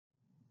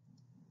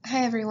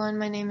Hi everyone,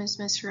 my name is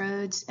Miss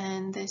Rhodes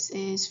and this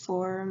is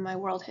for my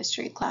world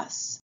history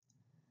class.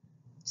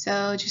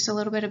 So just a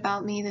little bit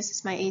about me. This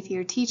is my 8th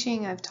year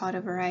teaching. I've taught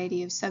a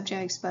variety of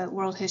subjects, but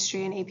world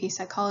history and AP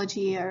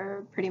psychology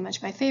are pretty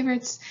much my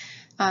favorites.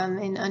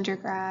 In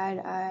undergrad,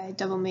 I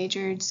double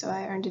majored, so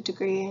I earned a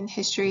degree in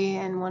history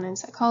and one in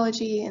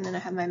psychology, and then I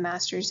have my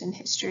master's in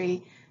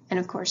history and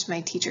of course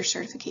my teacher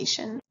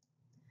certification.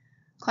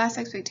 Class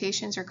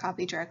expectations are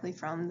copied directly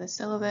from the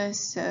syllabus,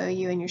 so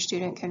you and your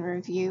student can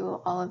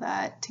review all of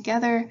that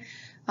together.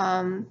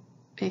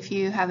 If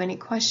you have any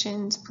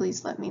questions,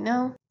 please let me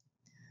know.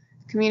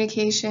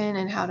 Communication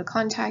and how to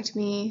contact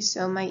me.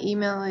 So my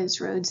email is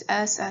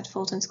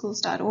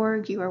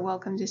rhodess@fultonschools.org. You are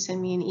welcome to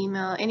send me an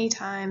email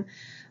anytime,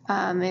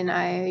 and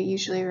I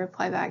usually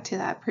reply back to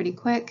that pretty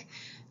quick.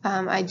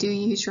 I do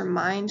use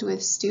Remind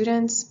with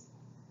students,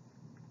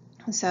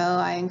 so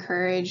I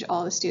encourage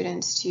all the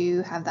students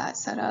to have that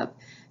set up.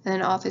 And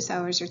then office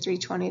hours are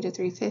 3:20 to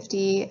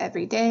 3:50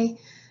 every day.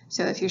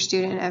 So if your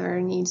student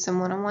ever needs some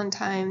one-on-one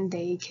time,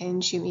 they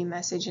can shoot me a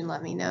message and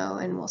let me know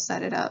and we'll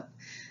set it up.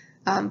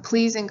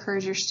 Please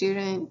encourage your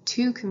student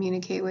to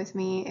communicate with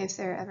me if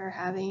they're ever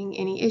having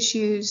any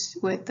issues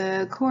with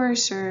the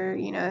course, or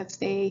if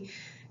they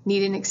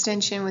need an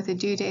extension with a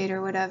due date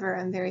or whatever.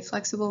 I'm very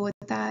flexible with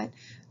that.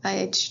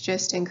 It's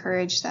just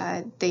encouraged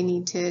that they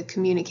need to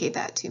communicate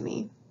that to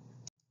me.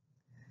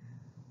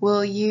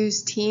 We'll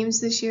use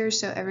Teams this year,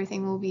 so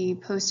everything will be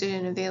posted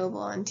and available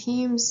on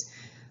Teams,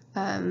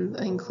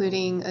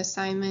 including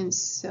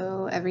assignments,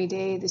 so every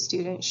day the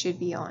student should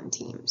be on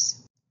Teams.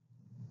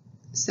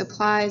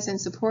 Supplies and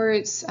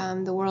supports.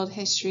 The World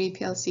History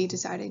PLC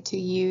decided to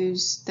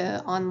use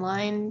the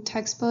online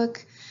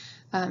textbook,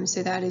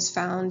 so that is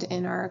found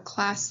in our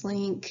class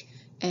link,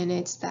 and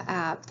it's the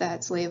app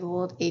that's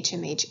labeled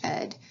HMH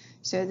Ed.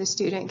 So the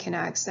student can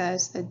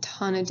access a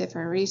ton of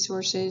different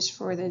resources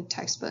for the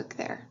textbook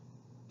there.